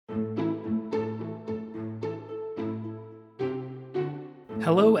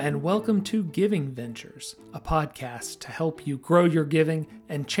Hello and welcome to Giving Ventures, a podcast to help you grow your giving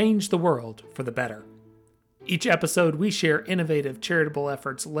and change the world for the better. Each episode, we share innovative charitable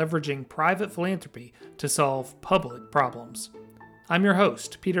efforts leveraging private philanthropy to solve public problems. I'm your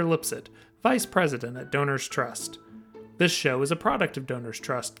host, Peter Lipset, Vice President at Donors Trust. This show is a product of Donors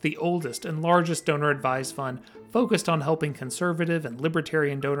Trust, the oldest and largest donor-advised fund focused on helping conservative and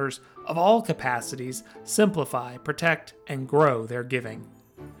libertarian donors of all capacities simplify, protect, and grow their giving.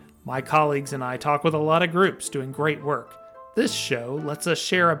 My colleagues and I talk with a lot of groups doing great work. This show lets us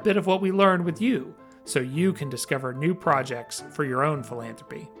share a bit of what we learned with you, so you can discover new projects for your own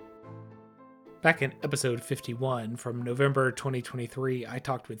philanthropy. Back in episode 51 from November 2023, I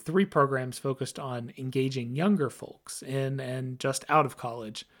talked with 3 programs focused on engaging younger folks in and just out of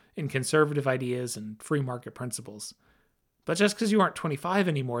college in conservative ideas and free market principles. But just because you aren't 25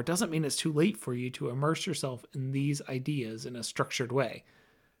 anymore doesn't mean it's too late for you to immerse yourself in these ideas in a structured way.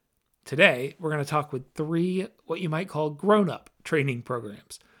 Today, we're going to talk with 3 what you might call grown-up training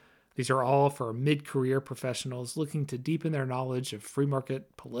programs. These are all for mid-career professionals looking to deepen their knowledge of free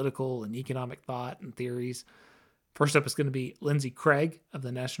market, political, and economic thought and theories. First up is going to be Lindsay Craig of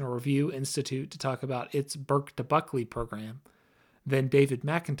the National Review Institute to talk about its Burke to Buckley program. Then David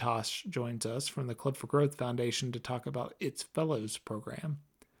McIntosh joins us from the Club for Growth Foundation to talk about its Fellows program.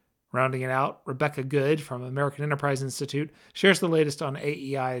 Rounding it out, Rebecca Good from American Enterprise Institute shares the latest on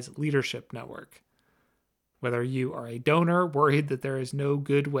AEI's Leadership Network. Whether you are a donor worried that there is no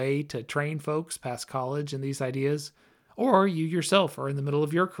good way to train folks past college in these ideas, or you yourself are in the middle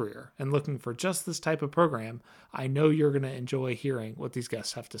of your career and looking for just this type of program, I know you're going to enjoy hearing what these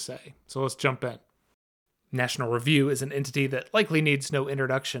guests have to say. So let's jump in. National Review is an entity that likely needs no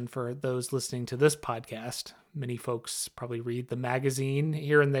introduction for those listening to this podcast. Many folks probably read the magazine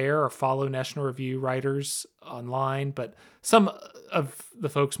here and there or follow National Review writers online, but some of the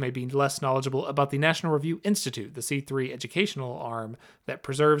folks may be less knowledgeable about the National Review Institute, the C3 educational arm that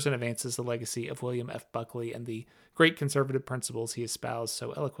preserves and advances the legacy of William F. Buckley and the great conservative principles he espoused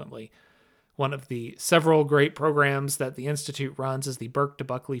so eloquently. One of the several great programs that the Institute runs is the Burke to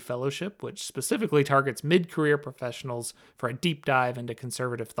Buckley Fellowship, which specifically targets mid-career professionals for a deep dive into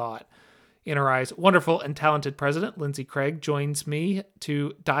conservative thought. NRI's wonderful and talented president, Lindsay Craig, joins me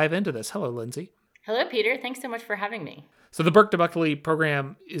to dive into this. Hello, Lindsay. Hello, Peter. Thanks so much for having me. So the Burke to Buckley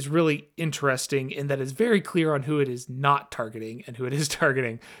program is really interesting in that it's very clear on who it is not targeting and who it is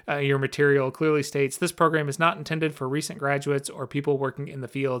targeting. Your material clearly states this program is not intended for recent graduates or people working in the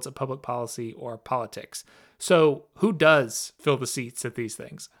fields of public policy or politics. So who does fill the seats at these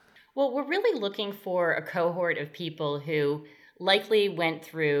things? Well, we're really looking for a cohort of people who likely went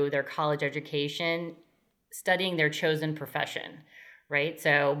through their college education studying their chosen profession, right?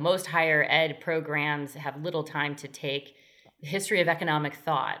 So most higher ed programs have little time to take the history of economic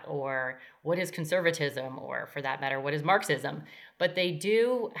thought or what is conservatism or, for that matter, what is Marxism. But they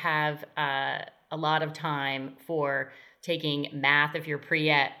do have a lot of time for taking math if you're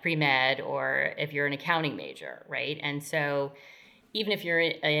pre-med or if you're an accounting major, right? And so even if you're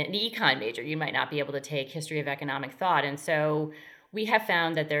an econ major, you might not be able to take history of economic thought. And so we have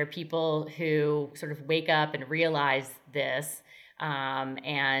found that there are people who sort of wake up and realize this.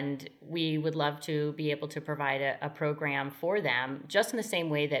 And we would love to be able to provide a program for them, just in the same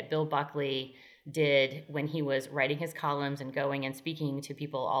way that Bill Buckley did when he was writing his columns and going and speaking to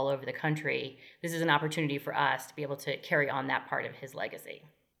people all over the country. This is an opportunity for us to be able to carry on that part of his legacy.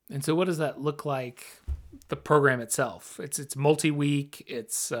 And so what does that look like, the program itself? It's multi-week.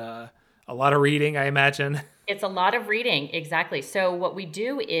 It's a lot of reading, I imagine. It's a lot of reading, exactly. So what we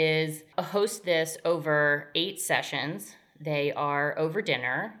do is host this over 8 sessions. They are over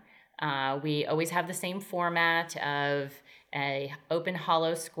dinner. We always have the same format of a open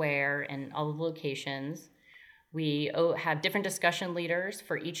hollow square in all the locations. We have different discussion leaders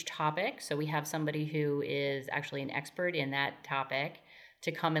for each topic. So we have somebody who is actually an expert in that topic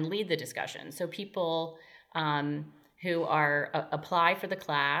to come and lead the discussion. So people who apply for the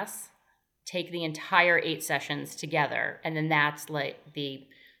class take the entire 8 sessions together, and then that's like the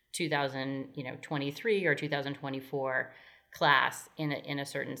 2023 or 2024 class in a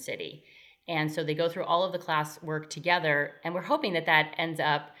certain city. And so they go through all of the class work together, and we're hoping that ends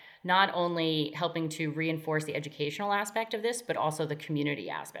up not only helping to reinforce the educational aspect of this, but also the community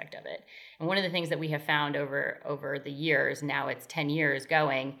aspect of it. And one of the things that we have found over the years, now it's 10 years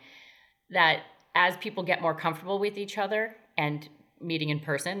going, that as people get more comfortable with each other and meeting in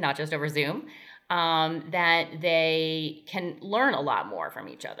person, not just over Zoom, that they can learn a lot more from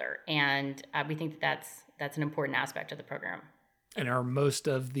each other. And we think that's an important aspect of the program. And are most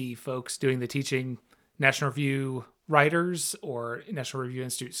of the folks doing the teaching National Review writers or National Review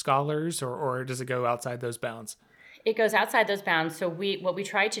Institute scholars, or does it go outside those bounds? It goes outside those bounds. So what we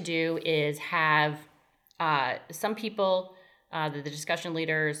try to do is have some people, the discussion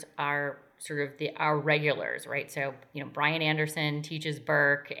leaders are sort of our regulars, right? So, Brian Anderson teaches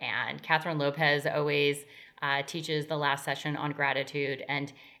Burke, and Catherine Lopez always teaches the last session on gratitude.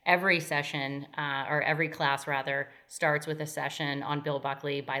 And every session, or every class rather, starts with a session on Bill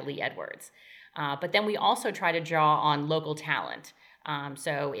Buckley by Lee Edwards. But then we also try to draw on local talent.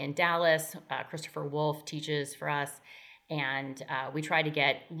 So in Dallas, Christopher Wolf teaches for us, and we try to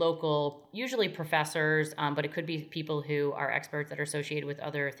get local, usually professors, but it could be people who are experts that are associated with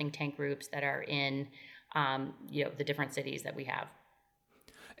other think tank groups that are in the different cities that we have.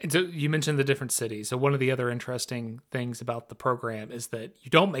 And so you mentioned the different cities. So one of the other interesting things about the program is that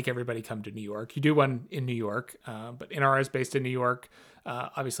you don't make everybody come to New York. You do one in New York, but NRR is based in New York,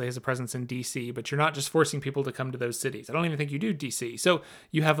 obviously has a presence in DC, but you're not just forcing people to come to those cities. I don't even think you do DC. So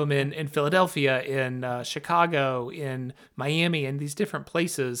you have them in Philadelphia, in Chicago, in Miami, and these different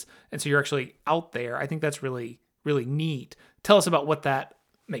places. And so you're actually out there. I think that's really, really neat. Tell us about what that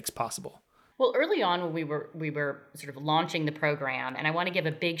makes possible. Well, early on when we were sort of launching the program, and I want to give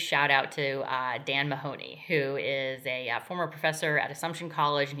a big shout out to Dan Mahoney, who is a former professor at Assumption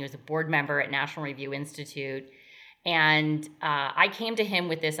College, and he was a board member at National Review Institute. And I came to him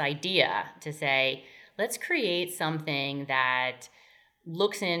with this idea to say, let's create something that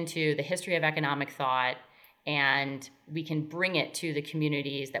looks into the history of economic thought, and we can bring it to the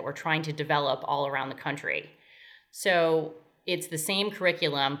communities that we're trying to develop all around the country. So it's the same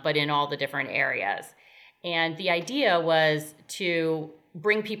curriculum, but in all the different areas. And the idea was to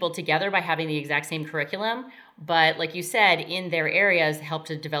bring people together by having the exact same curriculum, but like you said, in their areas, help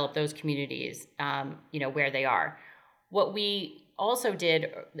to develop those communities, where they are. What we also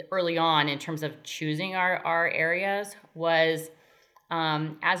did early on in terms of choosing our areas was,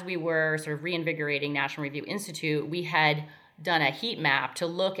 as we were sort of reinvigorating National Review Institute, we had done a heat map to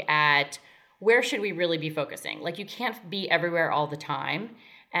look at where should we really be focusing? Like, you can't be everywhere all the time,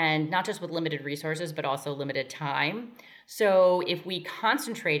 and not just with limited resources, but also limited time. So if we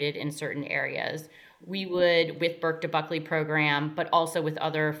concentrated in certain areas, we would, with Burke to Buckley program, but also with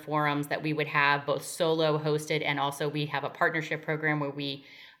other forums that we would have both solo hosted, and also we have a partnership program where we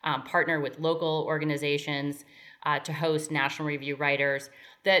partner with local organizations to host National Review writers,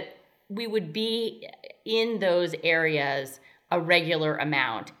 that we would be in those areas a regular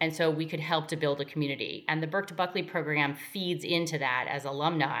amount. And so we could help to build a community. And the Burke to Buckley program feeds into that as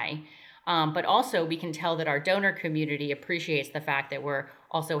alumni. But also we can tell that our donor community appreciates the fact that we're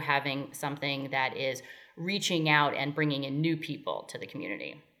also having something that is reaching out and bringing in new people to the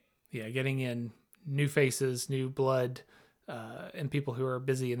community. Yeah, getting in new faces, new blood, and people who are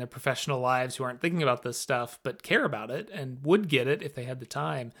busy in their professional lives who aren't thinking about this stuff but care about it and would get it if they had the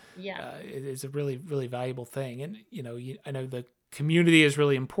time. Yeah, it is a really, really valuable thing. And I know the community is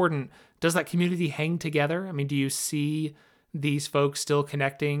really important. Does that community hang together? I mean, do you see these folks still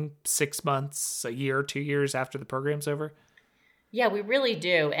connecting 6 months, a year, 2 years after the program's over? Yeah, we really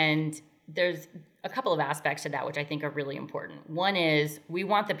do. And there's a couple of aspects to that which I think are really important. One is we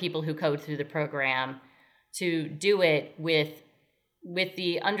want the people who code through the program to do it with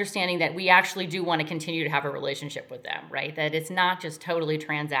the understanding that we actually do want to continue to have a relationship with them, right? That it's not just totally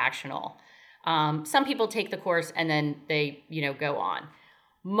transactional. Some people take the course and then they, go on.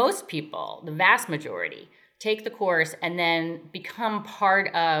 Most people, the vast majority, take the course and then become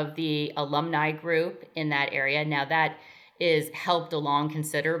part of the alumni group in that area. Now that is helped along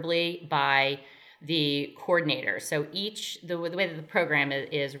considerably by the coordinators. So the way that the program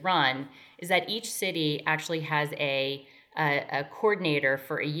is run is that each city actually has a coordinator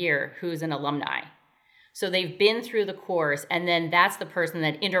for a year who's an alumni. So they've been through the course, and then that's the person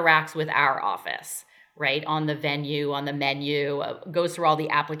that interacts with our office, right? On the venue, on the menu, goes through all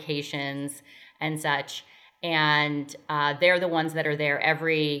the applications and such. And they're the ones that are there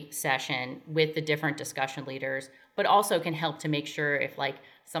every session with the different discussion leaders, but also can help to make sure if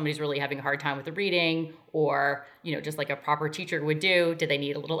somebody's really having a hard time with the reading, or just like a proper teacher would do they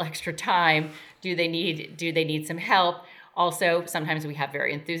need a little extra time, do they need some help. Also, sometimes we have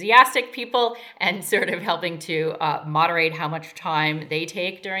very enthusiastic people, and sort of helping to moderate how much time they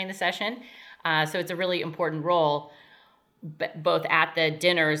take during the session. So it's a really important role, both at the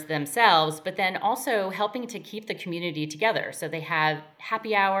dinners themselves, but then also helping to keep the community together. So they have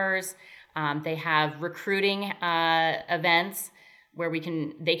happy hours, they have recruiting events where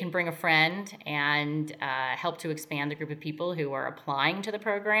they can bring a friend and help to expand the group of people who are applying to the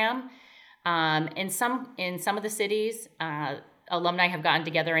program. In some of the cities, alumni have gotten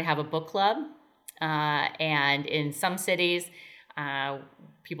together and have a book club And in some cities,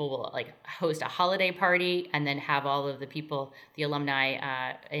 people will like host a holiday party and then have all of the people, the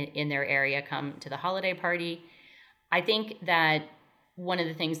alumni in their area come to the holiday party. I think that one of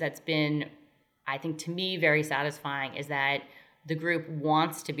the things that's been, I think to me, very satisfying is that the group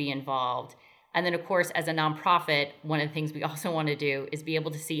wants to be involved. And then, of course, as a nonprofit, one of the things we also want to do is be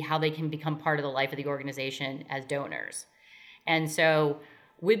able to see how they can become part of the life of the organization as donors. And so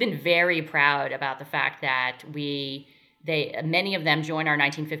we've been very proud about the fact that many of them join our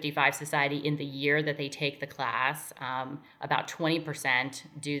 1955 Society in the year that they take the class. About 20%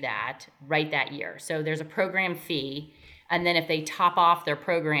 do that right that year. So there's a program fee. And then if they top off their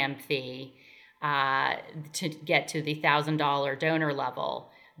program fee to get to the $1,000 donor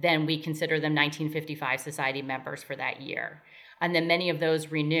level, then we consider them 1955 Society members for that year. And then many of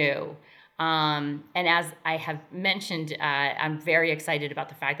those renew. And as I have mentioned, I'm very excited about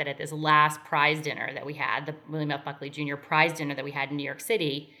the fact that at this last prize dinner that we had, the William F. Buckley Jr. prize dinner that we had in New York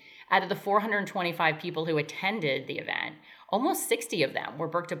City, out of the 425 people who attended the event, almost 60 of them were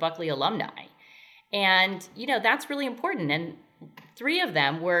Burke Buckley alumni. And, that's really important. And 3 of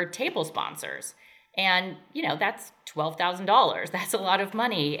them were table sponsors. And, that's $12,000. That's a lot of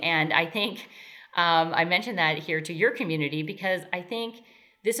money. And I think I mentioned that here to your community because I think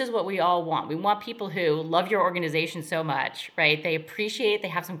this is what we all want. We want people who love your organization so much, right? They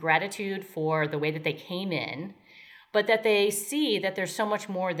have some gratitude for the way that they came in, but that they see that there's so much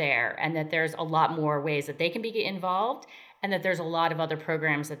more there and that there's a lot more ways that they can be involved and that there's a lot of other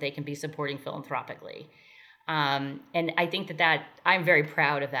programs that they can be supporting philanthropically. And I think that I'm very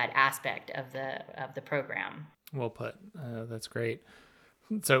proud of that aspect of the program. Well put. That's great.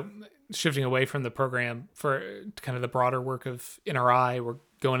 So shifting away from the program for kind of the broader work of NRI, we're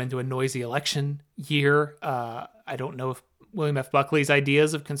going into a noisy election year. I don't know if William F. Buckley's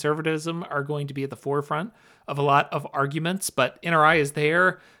ideas of conservatism are going to be at the forefront of a lot of arguments, but NRI is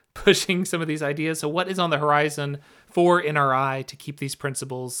there pushing some of these ideas. So what is on the horizon for NRI to keep these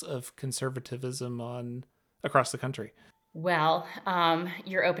principles of conservatism on across the country? Well,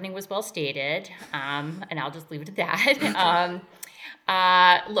 your opening was well stated, and I'll just leave it at that.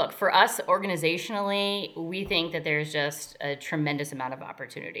 Look, for us organizationally, we think that there's just a tremendous amount of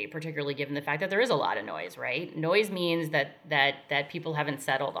opportunity, particularly given the fact that there is a lot of noise, right? Noise means that people haven't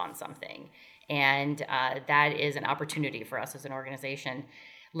settled on something, and that is an opportunity for us as an organization.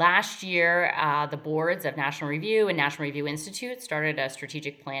 Last year, the boards of National Review and National Review Institute started a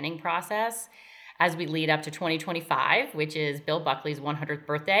strategic planning process as we lead up to 2025, which is Bill Buckley's 100th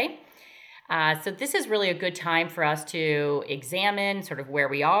birthday. So this is really a good time for us to examine sort of where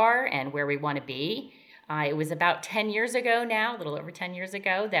we are and where we want to be. It was about 10 years ago now, a little over 10 years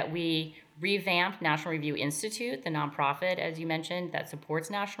ago, that we revamped National Review Institute, the nonprofit, as you mentioned, that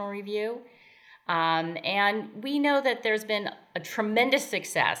supports National Review. And we know that there's been a tremendous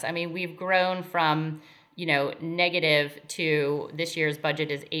success. I mean, we've grown from negative to this year's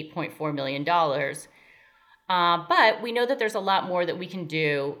budget is $8.4 million. But we know that there's a lot more that we can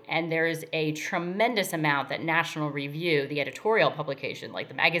do, and there is a tremendous amount that National Review, the editorial publication, like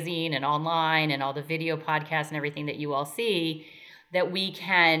the magazine and online and all the video podcasts and everything that you all see, that we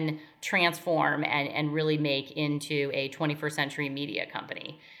can transform and really make into a 21st century media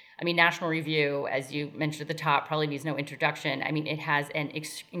company. I mean, National Review, as you mentioned at the top, probably needs no introduction. I mean, it has an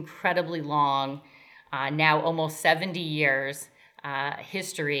incredibly long, now almost 70 years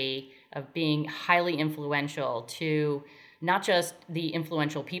history of being highly influential to not just the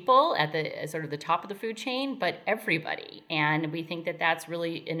influential people at the sort of the top of the food chain, but everybody. And we think that that's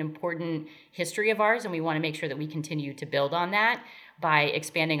really an important history of ours, and we want to make sure that we continue to build on that by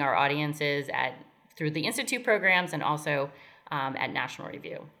expanding our audiences through the Institute programs and also at National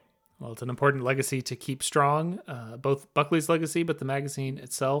Review. Well, it's an important legacy to keep strong, both Buckley's legacy, but the magazine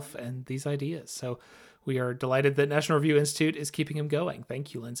itself and these ideas. So we are delighted that National Review Institute is keeping them going.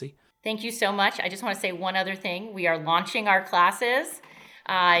 Thank you, Lindsay. Thank you so much. I just want to say one other thing. We are launching our classes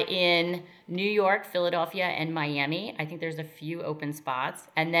in New York, Philadelphia, and Miami. I think there's a few open spots.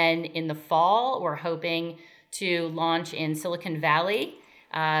 And then in the fall, we're hoping to launch in Silicon Valley,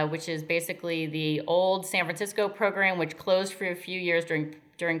 which is basically the old San Francisco program, which closed for a few years during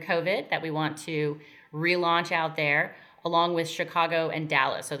COVID, that we want to relaunch out there, along with Chicago and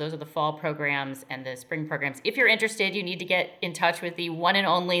Dallas. So those are the fall programs and the spring programs. If you're interested, you need to get in touch with the one and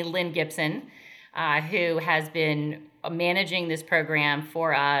only Lynn Gibson, who has been managing this program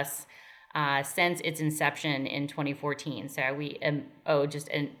for us since its inception in 2014. So we owe just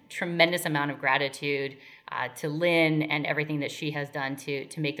a tremendous amount of gratitude to Lynn and everything that she has done to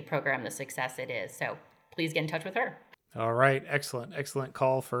make the program the success it is. So please get in touch with her. All right. Excellent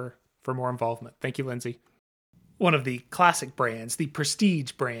call for for more involvement. Thank you, Lindsay. One of the classic brands, the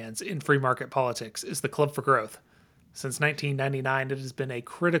prestige brands in free market politics, is the Club for Growth. Since 1999, it has been a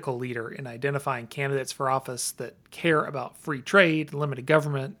critical leader in identifying candidates for office that care about free trade, limited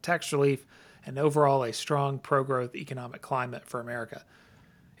government, tax relief, and overall a strong pro-growth economic climate for America.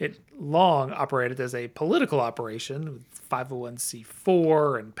 It long operated as a political operation with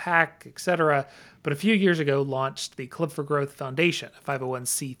 501c4 and PAC, etc., but a few years ago launched the Club for Growth Foundation, a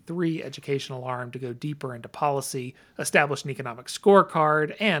 501c3 educational arm to go deeper into policy, establish an economic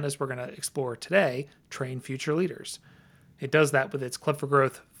scorecard, and, as we're going to explore today, train future leaders. It does that with its Club for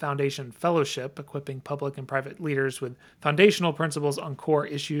Growth Foundation Fellowship, equipping public and private leaders with foundational principles on core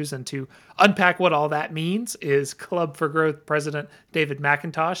issues. And to unpack what all that means is Club for Growth President David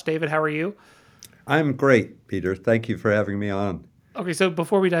McIntosh. David, how are you? I'm great, Peter. Thank you for having me on. Okay, so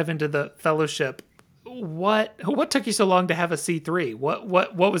before we dive into the fellowship, what took you so long to have a C3?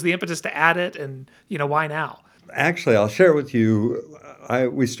 What was the impetus to add it, and why now? Actually, I'll share with you.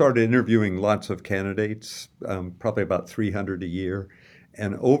 We started interviewing lots of candidates, probably about 300 a year.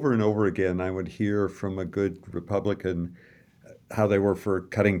 And over again, I would hear from a good Republican how they were for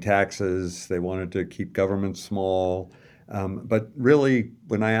cutting taxes. They wanted to keep government small. But really,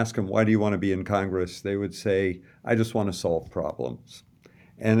 when I asked them, why do you want to be in Congress? They would say, I just want to solve problems.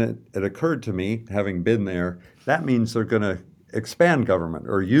 And it occurred to me, having been there, that means they're going to expand government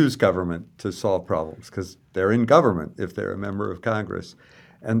or use government to solve problems because they're in government if they're a member of Congress.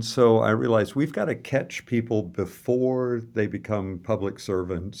 And so I realized we've got to catch people before they become public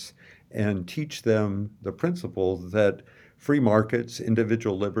servants and teach them the principle that free markets,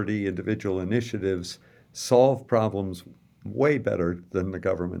 individual liberty, individual initiatives solve problems way better than the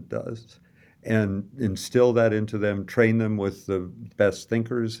government does, and instill that into them, train them with the best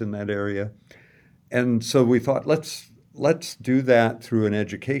thinkers in that area. And so we thought, let's do that through an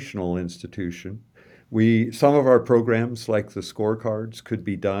educational institution. Some of our programs, like the scorecards, could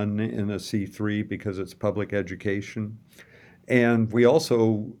be done in a C3 because it's public education. And we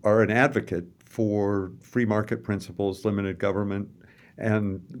also are an advocate for free market principles, limited government,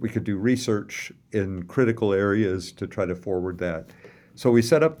 and we could do research in critical areas to try to forward that. So we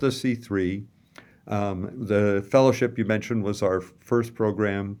set up the C3. The fellowship you mentioned was our first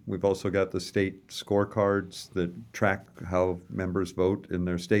program. We've also got the state scorecards that track how members vote in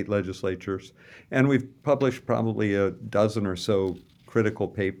their state legislatures. And we've published probably a dozen or so critical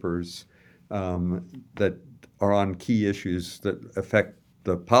papers that are on key issues that affect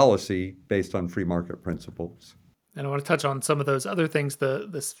the policy based on free market principles. And I want to touch on some of those other things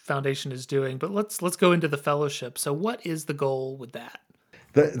this foundation is doing, but let's go into the fellowship. So what is the goal with that?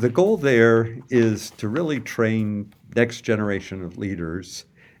 The goal there is to really train next generation of leaders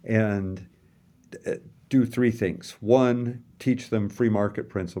and do three things. One, teach them free market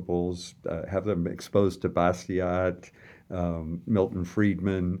principles, have them exposed to Bastiat, Milton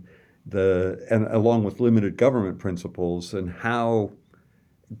Friedman, and along with limited government principles, and how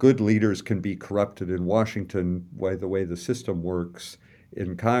good leaders can be corrupted in Washington by the way the system works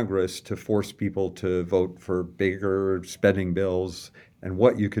in Congress to force people to vote for bigger spending bills, and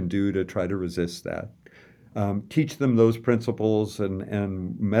what you can do to try to resist that. Teach them those principles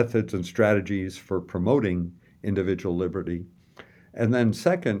and methods and strategies for promoting individual liberty. And then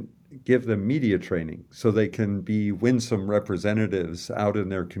second, give them media training so they can be winsome representatives out in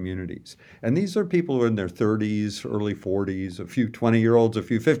their communities. And these are people who are in their 30s, early 40s, a few 20-year-olds, a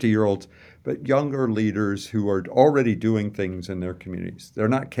few 50-year-olds, but younger leaders who are already doing things in their communities. They're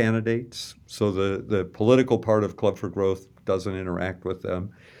not candidates, so the political part of Club for Growth doesn't interact with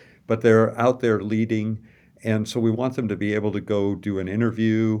them, but they're out there leading. And so we want them to be able to go do an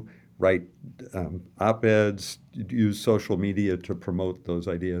interview, write op-eds, use social media to promote those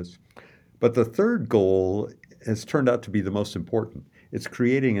ideas. But the third goal has turned out to be the most important. It's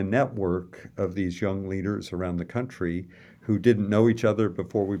creating a network of these young leaders around the country who didn't know each other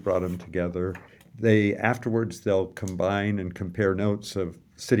before we brought them together. Afterwards, they'll combine and compare notes of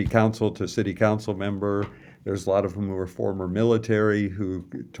city council to city council member. There's a lot of them who are former military who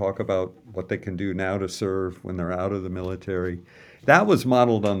talk about what they can do now to serve when they're out of the military. That was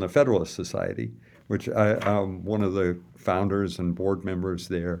modeled on the Federalist Society, which I'm one of the founders and board members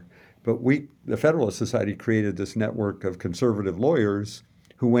there. But the Federalist Society created this network of conservative lawyers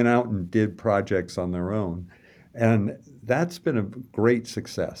who went out and did projects on their own. And that's been a great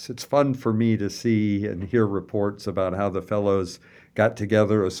success. It's fun for me to see and hear reports about how the fellows got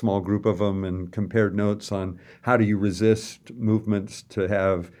together, a small group of them, and compared notes on how do you resist movements to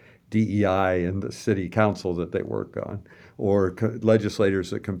have DEI in the city council that they work on, or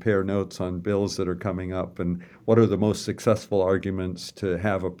legislators that compare notes on bills that are coming up, and what are the most successful arguments to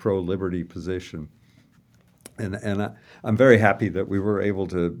have a pro-liberty position. I'm very happy that we were able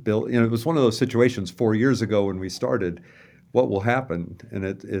to build. It was one of those situations 4 years ago when we started. What will happen? And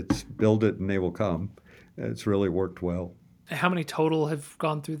it's build it and they will come. It's really worked well. How many total have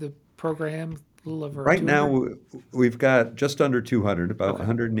gone through the program? A little over Right 200? now, we've got just under 200, about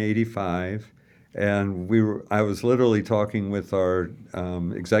 185. And I was literally talking with our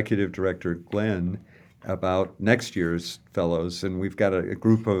executive director, Glenn, about next year's fellows, and we've got a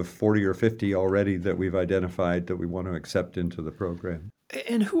group of 40 or 50 already that we've identified that we want to accept into the program.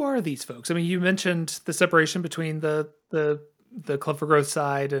 And who are these folks? I mean, you mentioned the separation between the Club for Growth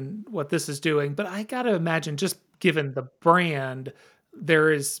side and what this is doing, but I got to imagine, just given the brand,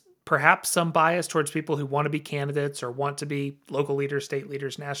 there is perhaps some bias towards people who want to be candidates or want to be local leaders, state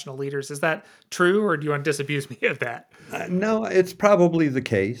leaders, national leaders. Is that true, or do you want to disabuse me of that? No, it's probably the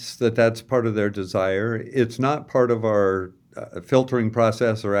case that that's part of their desire. It's not part of our filtering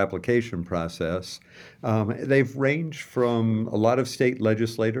process or application process. They've ranged from a lot of state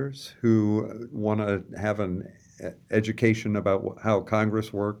legislators who want to have an education about how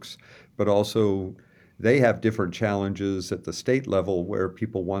Congress works, but also they have different challenges at the state level where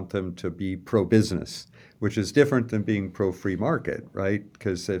people want them to be pro-business, which is different than being pro-free market, right?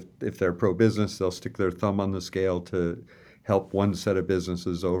 Because if they're pro-business, they'll stick their thumb on the scale to help one set of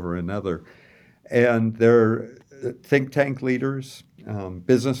businesses over another. And they're think tank leaders,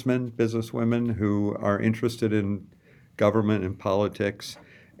 businessmen, businesswomen who are interested in government and politics.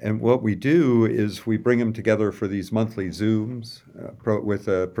 And what we do is we bring them together for these monthly Zooms with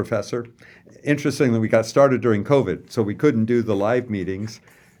a professor. Interestingly, we got started during COVID, so we couldn't do the live meetings,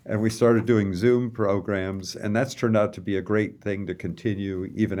 and we started doing Zoom programs, and that's turned out to be a great thing to continue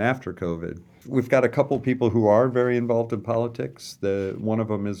even after COVID. We've got a couple people who are very involved in politics. One of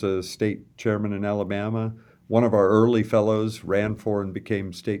them is a state chairman in Alabama. One of our early fellows ran for and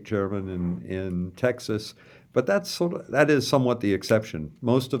became state chairman in Texas. But that is somewhat the exception.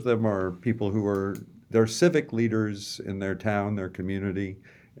 Most of them are people they're civic leaders in their town, their community,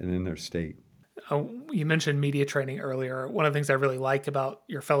 and in their state. You mentioned media training earlier. One of the things I really like about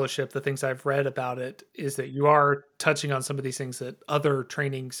your fellowship, the things I've read about it, is that you are touching on some of these things that other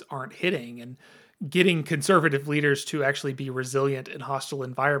trainings aren't hitting. And getting conservative leaders to actually be resilient in hostile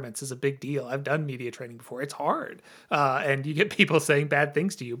environments is a big deal. I've done media training before. It's hard. And you get people saying bad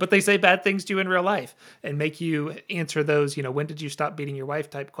things to you, but they say bad things to you in real life and make you answer those, when did you stop beating your wife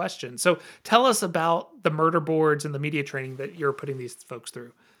type questions. So tell us about the murder boards and the media training that you're putting these folks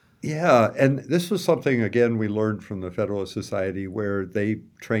through. Yeah, and this was something, again, we learned from the Federalist Society, where they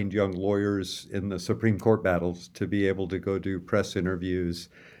trained young lawyers in the Supreme Court battles to be able to go do press interviews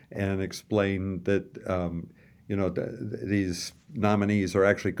and explain that, these nominees are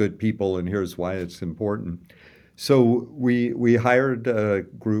actually good people, and here's why it's important. So we hired a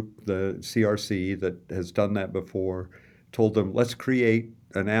group, the CRC, that has done that before, told them, let's create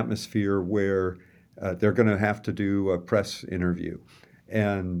an atmosphere where they're going to have to do a press interview.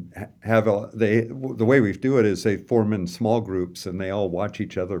 And the way we do it is they form in small groups and they all watch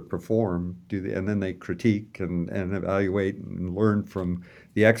each other perform, and then they critique and evaluate and learn from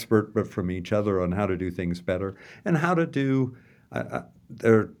the expert, but from each other on how to do things better and how to do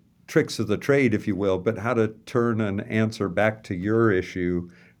their tricks of the trade, if you will, but how to turn an answer back to your issue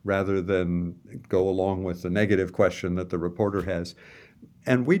rather than go along with the negative question that the reporter has.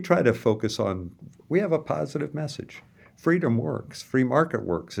 And we try to focus on, we have a positive message. Freedom works. Free market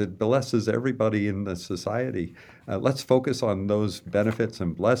works. It blesses everybody in the society. Let's focus on those benefits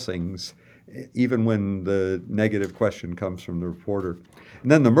and blessings, even when the negative question comes from the reporter.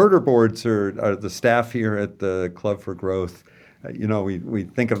 And then the murder boards are the staff here at the Club for Growth. We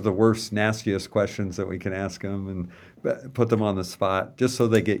think of the worst, nastiest questions that we can ask them and put them on the spot, just so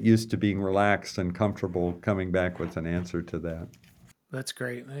they get used to being relaxed and comfortable coming back with an answer to that. That's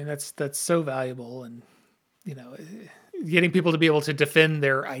great. I mean, that's so valuable, and getting people to be able to defend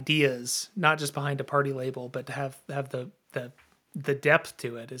their ideas, not just behind a party label, but to have the depth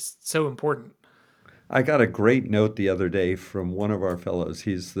to it is so important. I got a great note the other day from one of our fellows.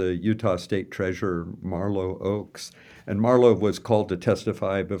 He's the Utah State Treasurer, Marlo Oaks. And Marlo was called to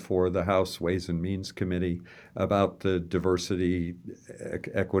testify before the House Ways and Means Committee about the diversity,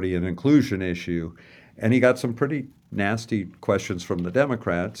 equity, and inclusion issue. And he got some pretty nasty questions from the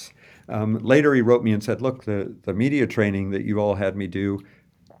Democrats. Later, he wrote me and said, look, the media training that you all had me do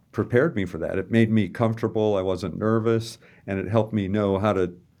prepared me for that. It made me comfortable. I wasn't nervous. And it helped me know how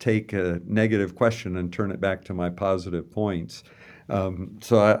to take a negative question and turn it back to my positive points.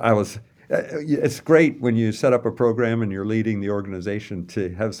 So I was. It's great when you set up a program and you're leading the organization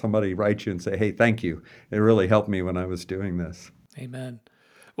to have somebody write you and say, "Hey, thank you. It really helped me when I was doing this." Amen.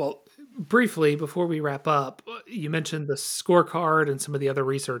 Well, briefly, before we wrap up, you mentioned the scorecard and some of the other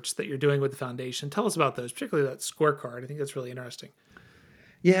research that you're doing with the foundation. Tell us about those, particularly that scorecard. I think that's really interesting.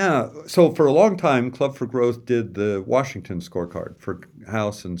 Yeah. So for a long time, Club for Growth did the Washington scorecard for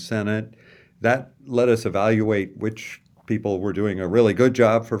House and Senate. That let us evaluate which people were doing a really good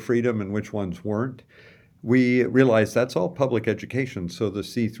job for freedom and which ones weren't. We realized that's all public education, so the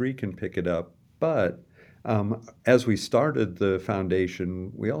C3 can pick it up. But as we started the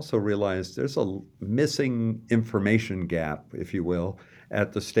foundation, we also realized there's a missing information gap, if you will,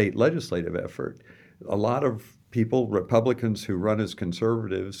 at the state legislative effort. A lot of people, Republicans who run as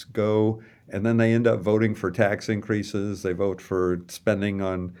conservatives, go and then they end up voting for tax increases. They vote for spending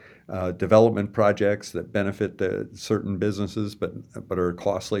on development projects that benefit certain businesses but are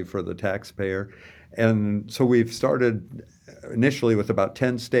costly for the taxpayer. And so we've started initially with about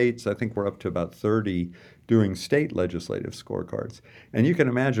 10 states. I think we're up to about 30 doing state legislative scorecards. And you can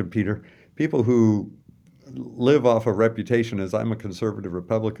imagine, Peter, people who live off a reputation as I'm a conservative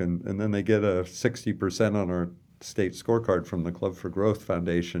Republican, and then they get a 60% on our state scorecard from the Club for Growth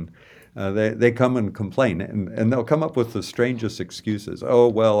Foundation. They come and complain, and they'll come up with the strangest excuses. Oh,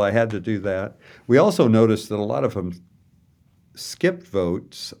 well, I had to do that. We also noticed that a lot of them skipped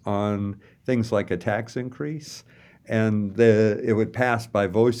votes on things like a tax increase, and it would pass by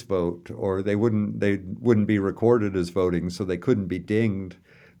voice vote, or they wouldn't be recorded as voting, so they couldn't be dinged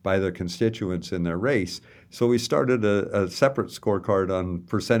by their constituents in their race. So we started a separate scorecard on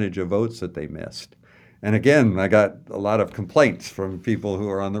percentage of votes that they missed. And again, I got a lot of complaints from people who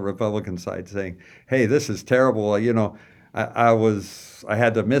are on the Republican side saying, "Hey, this is terrible. I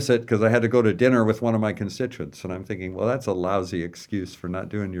had to miss it because I had to go to dinner with one of my constituents." And I'm thinking, well, that's a lousy excuse for not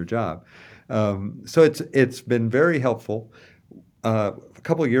doing your job. So it's been very helpful. A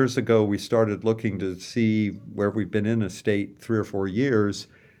couple of years ago, we started looking to see where we've been in a state 3 or 4 years.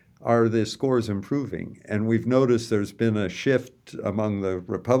 Are the scores improving? And we've noticed there's been a shift among the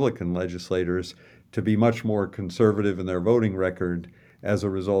Republican legislators to be much more conservative in their voting record as a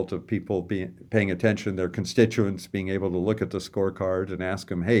result of people paying attention, their constituents being able to look at the scorecard and ask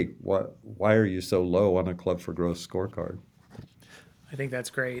them, "Hey, why are you so low on a Club for Growth scorecard?" I think that's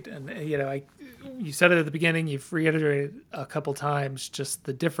great. And, you said it at the beginning, you've reiterated a couple times, just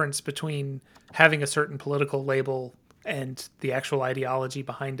the difference between having a certain political label and the actual ideology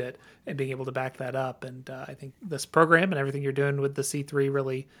behind it and being able to back that up. And I think this program and everything you're doing with the C3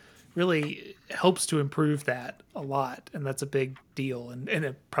 really helps to improve that a lot. And that's a big deal,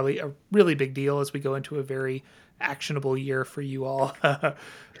 and probably a really big deal as we go into a very actionable year for you all.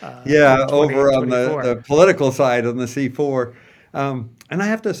 Yeah, over on the political side on the C4. And I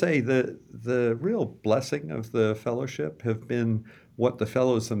have to say the real blessing of the fellowship have been what the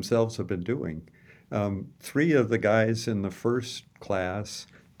fellows themselves have been doing. 3 of the guys in the first class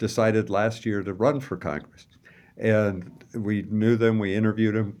decided last year to run for Congress. And we knew them, we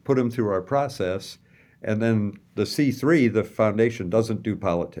interviewed them, put them through our process. And then the C3, the foundation, doesn't do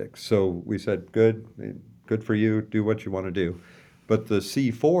politics. So we said, good for you, do what you want to do. But the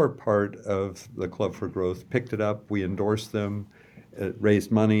C4 part of the Club for Growth picked it up. We endorsed them,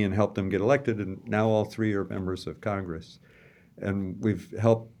 raised money, and helped them get elected. And now all 3 are members of Congress. And we've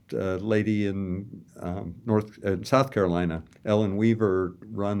helped a lady in South Carolina, Ellen Weaver,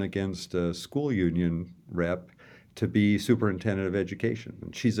 run against a school union rep to be superintendent of education.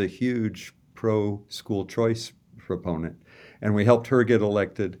 And she's a huge pro-school choice proponent. And we helped her get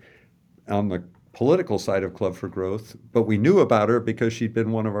elected on the political side of Club for Growth, but we knew about her because she'd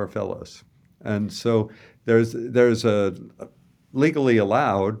been one of our fellows. And so there's a legally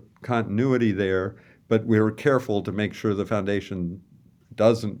allowed continuity there, but we were careful to make sure the foundation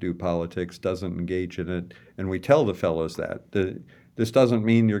doesn't do politics, doesn't engage in it, and we tell the fellows that. This doesn't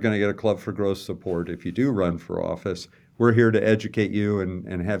mean you're going to get a Club for Growth support if you do run for office. We're here to educate you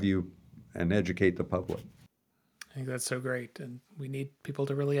and have you and educate the public. I think that's so great. And we need people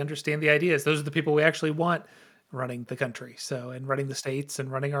to really understand the ideas. Those are the people we actually want running the country. And running the states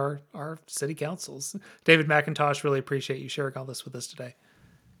and running our city councils. David McIntosh, really appreciate you sharing all this with us today.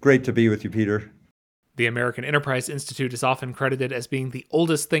 Great to be with you, Peter. The American Enterprise Institute is often credited as being the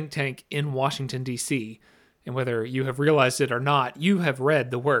oldest think tank in Washington, D.C., and whether you have realized it or not, you have read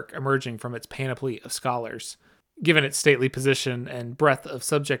the work emerging from its panoply of scholars. Given its stately position and breadth of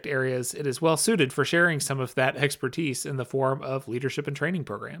subject areas, it is well suited for sharing some of that expertise in the form of leadership and training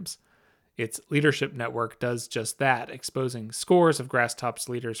programs. Its leadership network does just that, exposing scores of Grasstops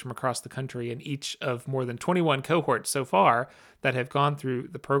leaders from across the country in each of more than 21 cohorts so far that have gone through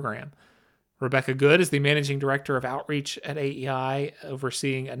the program. Rebecca Good is the managing director of outreach at AEI,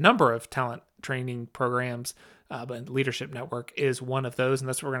 overseeing a number of talent training programs, but Leadership Network is one of those, and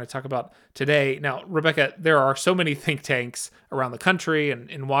that's what we're going to talk about today. Now, Rebecca, there are so many think tanks around the country and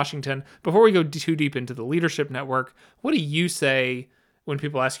in Washington. Before we go too deep into the Leadership Network, what do you say when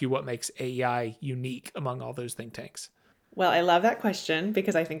people ask you what makes AEI unique among all those think tanks? Well, I love that question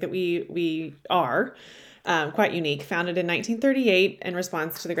because I think that we are quite unique. Founded in 1938 in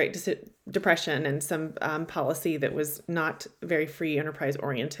response to the Great Depression and some policy that was not very free enterprise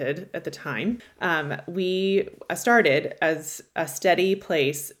oriented at the time. We started as a steady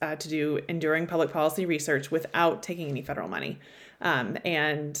place to do enduring public policy research without taking any federal money.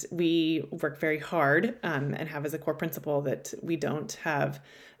 And we work very hard and have as a core principle that we don't have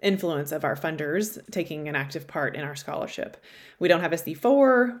influence of our funders taking an active part in our scholarship. We don't have a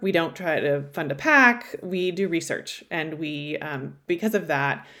C4. We don't try to fund a PAC. We do research. And we, because of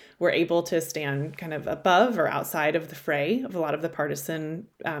that, we're able to stand kind of above or outside of the fray of a lot of the partisan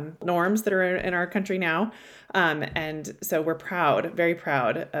norms that are in our country now. And so we're proud, very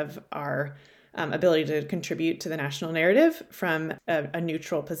proud of our ability to contribute to the national narrative from a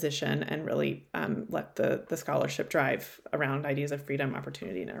neutral position and really let the scholarship drive around ideas of freedom,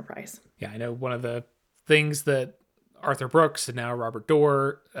 opportunity, and enterprise. Yeah, I know one of the things that Arthur Brooks and now Robert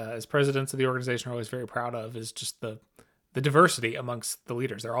Doar, as presidents of the organization, are always very proud of is just the diversity amongst the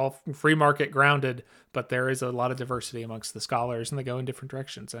leaders. They're all free market grounded, but there is a lot of diversity amongst the scholars and they go in different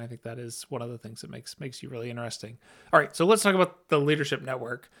directions. And I think that is one of the things that makes you really interesting. All right, so let's talk about the Leadership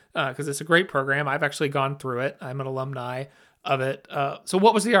Network because it's a great program. I've actually gone through it. I'm an alumni of it. So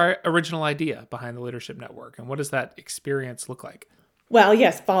what was the original idea behind the Leadership Network and what does that experience look like? Well,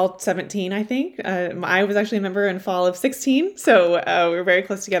 yes, fall 17, I think. I was actually a member in fall of 16. So we were very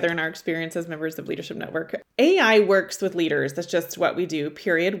close together in our experience as members of Leadership Network. AEI works with leaders. That's just what we do,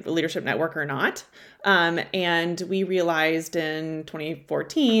 period, Leadership Network or not. And we realized in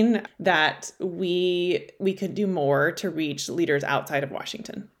 2014 that we could do more to reach leaders outside of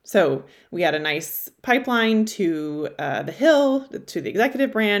Washington. So we had a nice pipeline to the Hill, to the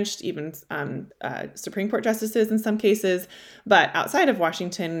executive branch, even Supreme Court justices in some cases. But outside of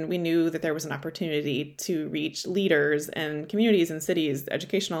Washington, we knew that there was an opportunity to reach leaders and communities and cities,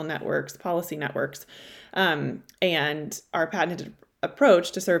 educational networks, policy networks. And our patented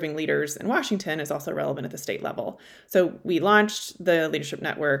approach to serving leaders in Washington is also relevant at the state level. So we launched the Leadership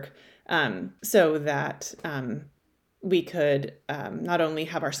Network so that we could not only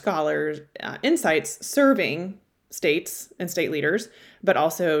have our scholars' insights serving states and state leaders, but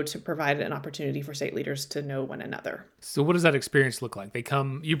also to provide an opportunity for state leaders to know one another. So what does that experience look like?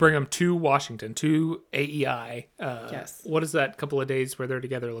 You bring them to Washington, to AEI. Yes. What does that couple of days where they're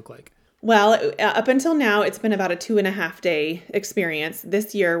together look like? Well, up until now, it's been about a 2.5-day experience.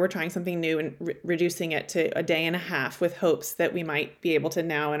 This year, we're trying something new and reducing it to a day and a half with hopes that we might be able to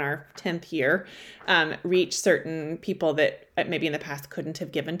now in our 10th year reach certain people that maybe in the past couldn't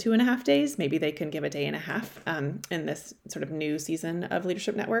have given 2.5 days. Maybe they can give a day and a half in this sort of new season of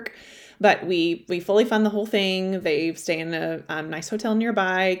Leadership Network. But we fully fund the whole thing. They stay in a nice hotel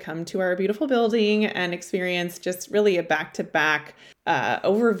nearby, come to our beautiful building and experience just really a back-to-back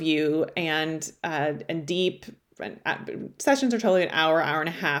overview and deep sessions are totally an hour and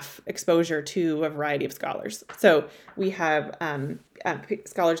a half exposure to a variety of scholars. So we have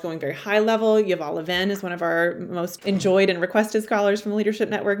scholars going very high level. Yuval Levin is one of our most enjoyed and requested scholars from the Leadership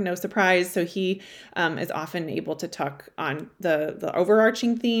Network, no surprise. So he is often able to talk on the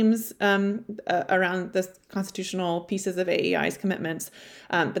overarching themes around the constitutional pieces of AEI's commitments.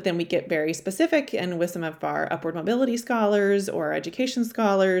 But then we get very specific and with some of our upward mobility scholars or education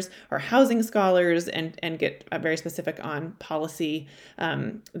scholars or housing scholars and get very specific on policy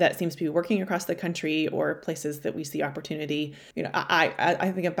that seems to be working across the country or places that we see opportunity. You know,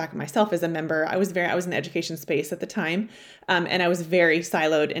 I think back at myself as a member. I was in the education space at the time, and I was very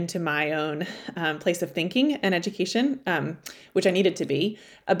siloed into my own place of thinking and education, which I needed to be.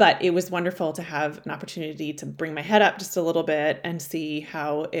 But it was wonderful to have an opportunity to bring my head up just a little bit and see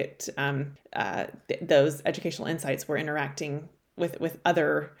how those educational insights were interacting with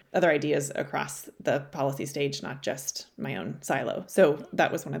other ideas across the policy stage, not just my own silo. So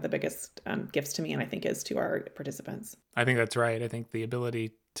that was one of the biggest gifts to me, and I think is to our participants. I think that's right. I think the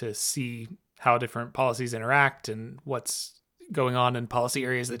ability to see how different policies interact and what's going on in policy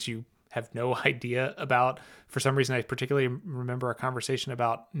areas that you have no idea about. For some reason, I particularly remember a conversation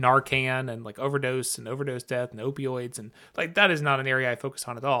about Narcan and like overdose death and opioids. And like, that is not an area I focus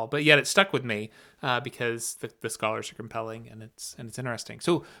on at all, but yet it stuck with me because the scholars are compelling and it's interesting.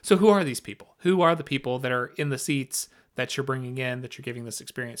 So who are these people? Who are the people that are in the seats that you're bringing in, that you're giving this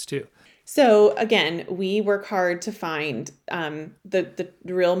experience to? So again, we work hard to find the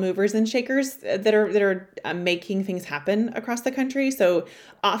real movers and shakers that are making things happen across the country. So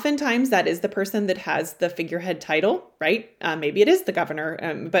oftentimes that is the person that has the figurehead title, right? Maybe it is the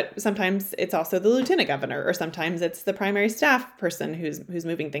governor, but sometimes it's also the lieutenant governor, or sometimes it's the primary staff person who's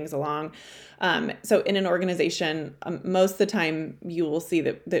moving things along. So in an organization, most of the time you will see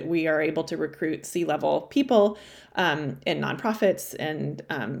that we are able to recruit C-level people in nonprofits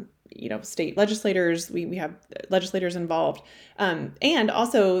and state legislators. We have legislators involved. And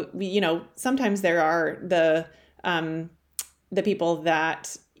also sometimes there are the people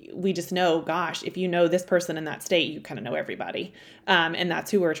that we just know, gosh, if you know this person in that state, you kind of know everybody. And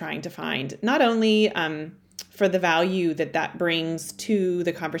that's who we're trying to find, not only for the value that brings to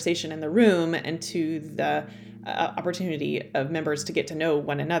the conversation in the room and to the opportunity of members to get to know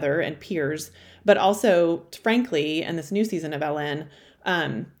one another and peers, but also, frankly, in this new season of LN,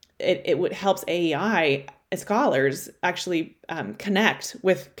 it helps AEI scholars actually connect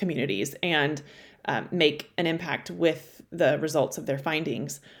with communities and make an impact with the results of their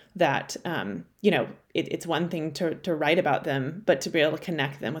findings. That it's one thing to write about them, but to be able to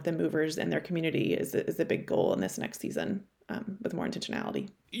connect them with the movers in their community is a big goal in this next season with more intentionality.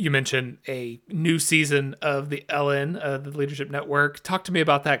 You mentioned a new season of the LN, the Leadership Network. Talk to me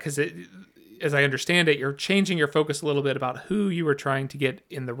about that, because as I understand it, you're changing your focus a little bit about who you were trying to get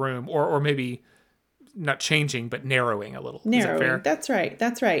in the room, or maybe not changing, but narrowing a little. Narrowing. Is that fair?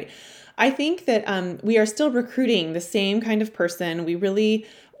 That's right. I think that we are still recruiting the same kind of person. We really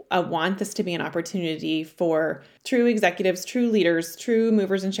want this to be an opportunity for true executives, true leaders, true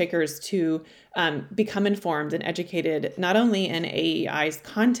movers and shakers to become informed and educated, not only in AEI's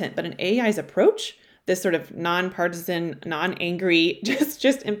content, but in AEI's approach. This sort of nonpartisan, non-angry,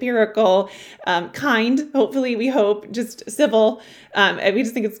 just empirical, kind, hopefully we hope, just civil. And we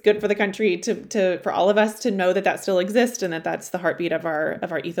just think it's good for the country for all of us to know that still exists and that's the heartbeat of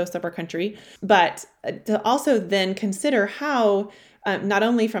our ethos of our country. But to also then consider how, not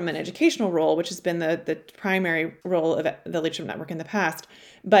only from an educational role, which has been the primary role of the Leadership Network in the past,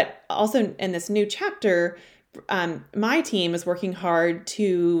 but also in this new chapter, my team is working hard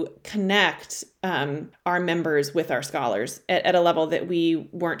to connect our members with our scholars at a level that we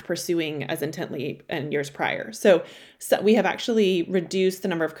weren't pursuing as intently in years prior. So we have actually reduced the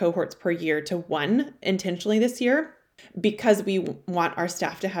number of cohorts per year to 1 intentionally this year, because we want our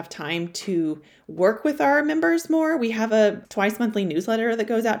staff to have time to work with our members more. We have a twice monthly newsletter that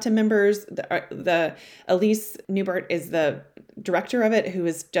goes out to members. The Elise Newbert is the director of it, who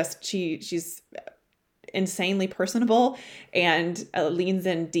is she's insanely personable and leans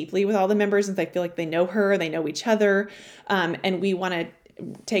in deeply with all the members, and they feel like they know her, they know each other. And we want to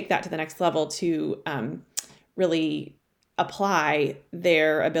take that to the next level to really apply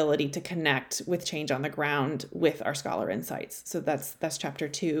their ability to connect with change on the ground with our scholar insights. So that's chapter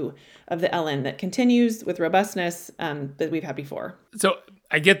 2 of the LN that continues with robustness that we've had before. So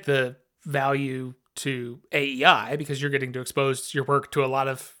I get the value to AEI because you're getting to expose your work to a lot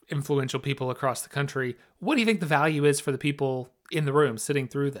of influential people across the country. What do you think the value is for the people in the room sitting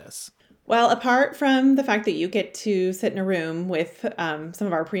through this? Well, apart from the fact that you get to sit in a room with some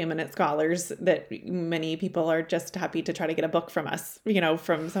of our preeminent scholars, that many people are just happy to try to get a book from us,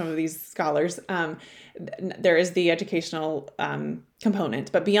 from some of these scholars, there is the educational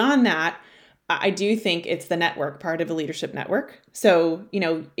component. But beyond that, I do think it's the network part of a leadership network. So,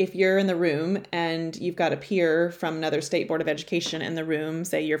 if you're in the room and you've got a peer from another state board of education in the room,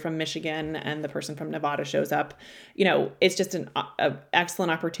 say you're from Michigan and the person from Nevada shows up, it's just an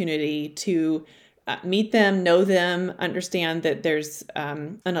excellent opportunity to meet them, know them, understand that there's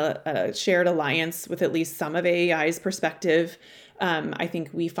a shared alliance with at least some of AEI's perspective. I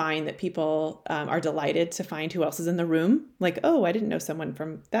think we find that people are delighted to find who else is in the room. Like, oh, I didn't know someone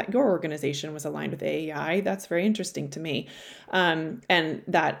from your organization was aligned with AEI. That's very interesting to me. And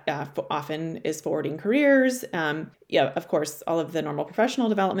that often is forwarding careers. Of course, all of the normal professional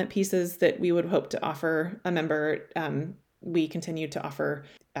development pieces that we would hope to offer a member. We continue to offer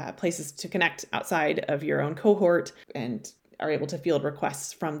places to connect outside of your own cohort, and are able to field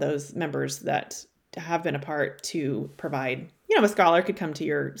requests from those members that have been a part to provide, a scholar could come to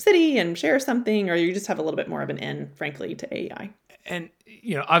your city and share something, or you just have a little bit more of an in, frankly, to AEI. And,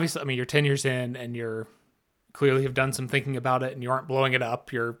 obviously, you're 10 years in and you're clearly have done some thinking about it and you aren't blowing it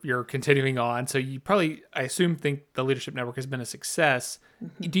up. You're continuing on. So you probably, I assume, think the Leadership Network has been a success.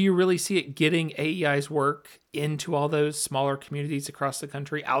 Do you really see it getting AEI's work into all those smaller communities across the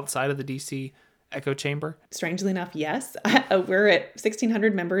country outside of the DC echo chamber? Strangely enough, yes. We're at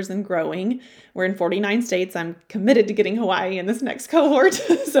 1,600 members and growing. We're in 49 states. I'm committed to getting Hawaii in this next cohort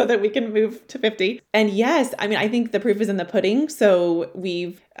so that we can move to 50. And yes, I mean, I think the proof is in the pudding. So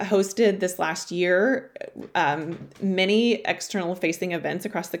we've hosted this last year many external facing events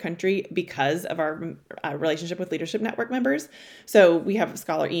across the country because of our relationship with Leadership Network members. So we have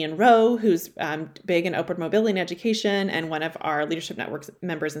Scholar Ian Rowe, who's big in upward mobility and education, and one of our Leadership Network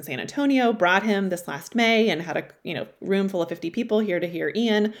members in San Antonio brought him this last May and had a room full of 50 people here to hear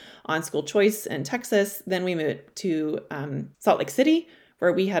Ian on school choice in Texas. Then we moved to Salt Lake City,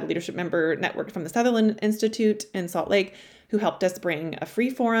 where we had a leadership member network from the Sutherland Institute in Salt Lake, who helped us bring a free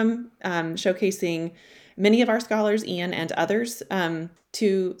forum showcasing many of our scholars, Ian and others,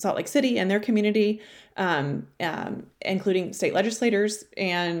 to Salt Lake City and their community, including state legislators.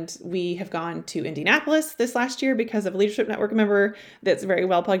 And we have gone to Indianapolis this last year because of a Leadership Network member that's very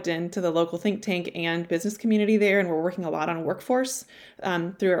well plugged into the local think tank and business community there. And we're working a lot on workforce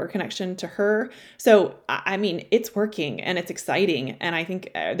through our connection to her. So, I mean, it's working and it's exciting. And I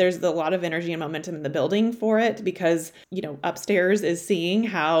think there's a lot of energy and momentum in the building for it because, upstairs is seeing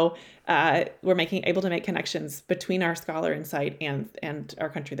how we're able to make connections between our scholar insight and our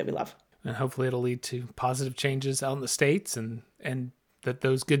country that we love. And hopefully it'll lead to positive changes out in the States and that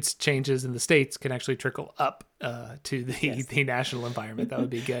those good changes in the States can actually trickle up to the national environment. That would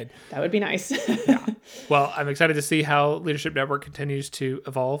be good. That would be nice. Yeah. Well, I'm excited to see how Leadership Network continues to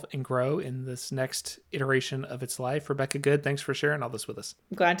evolve and grow in this next iteration of its life. Rebecca Good, thanks for sharing all this with us.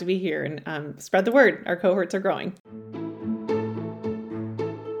 I'm glad to be here and spread the word. Our cohorts are growing.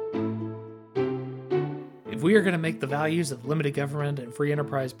 If we are going to make the values of limited government and free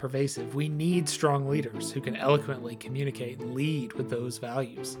enterprise pervasive, we need strong leaders who can eloquently communicate and lead with those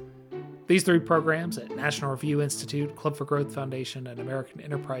values. These three programs at National Review Institute, Club for Growth Foundation, and American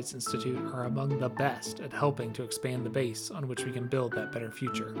Enterprise Institute are among the best at helping to expand the base on which we can build that better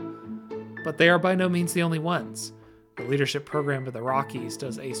future. But they are by no means the only ones. The leadership program of the Rockies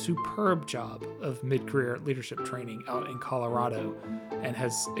does a superb job of mid-career leadership training out in Colorado and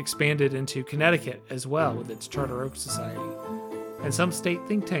has expanded into Connecticut as well with its Charter Oak Society. And some state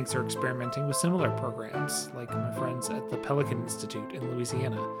think tanks are experimenting with similar programs, like my friends at the Pelican Institute in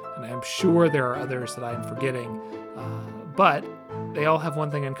Louisiana. And I'm sure there are others that I'm forgetting, but they all have one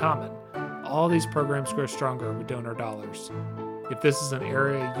thing in common. All these programs grow stronger with donor dollars. If this is an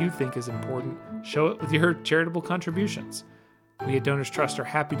area you think is important, show it with your charitable contributions. We at Donors Trust are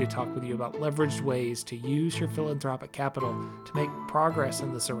happy to talk with you about leveraged ways to use your philanthropic capital to make progress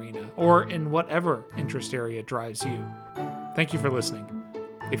in this arena, or in whatever interest area drives you. Thank you for listening.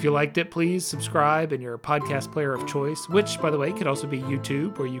 If you liked it, please subscribe in your podcast player of choice, which, by the way, could also be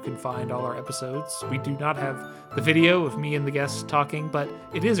YouTube, where you can find all our episodes. We do not have the video of me and the guests talking, but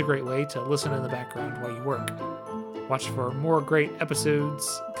it is a great way to listen in the background while you work. Watch for more great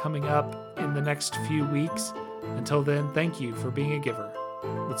episodes coming up in the next few weeks. Until then, thank you for being a giver.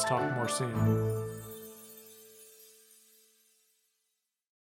 Let's talk more soon.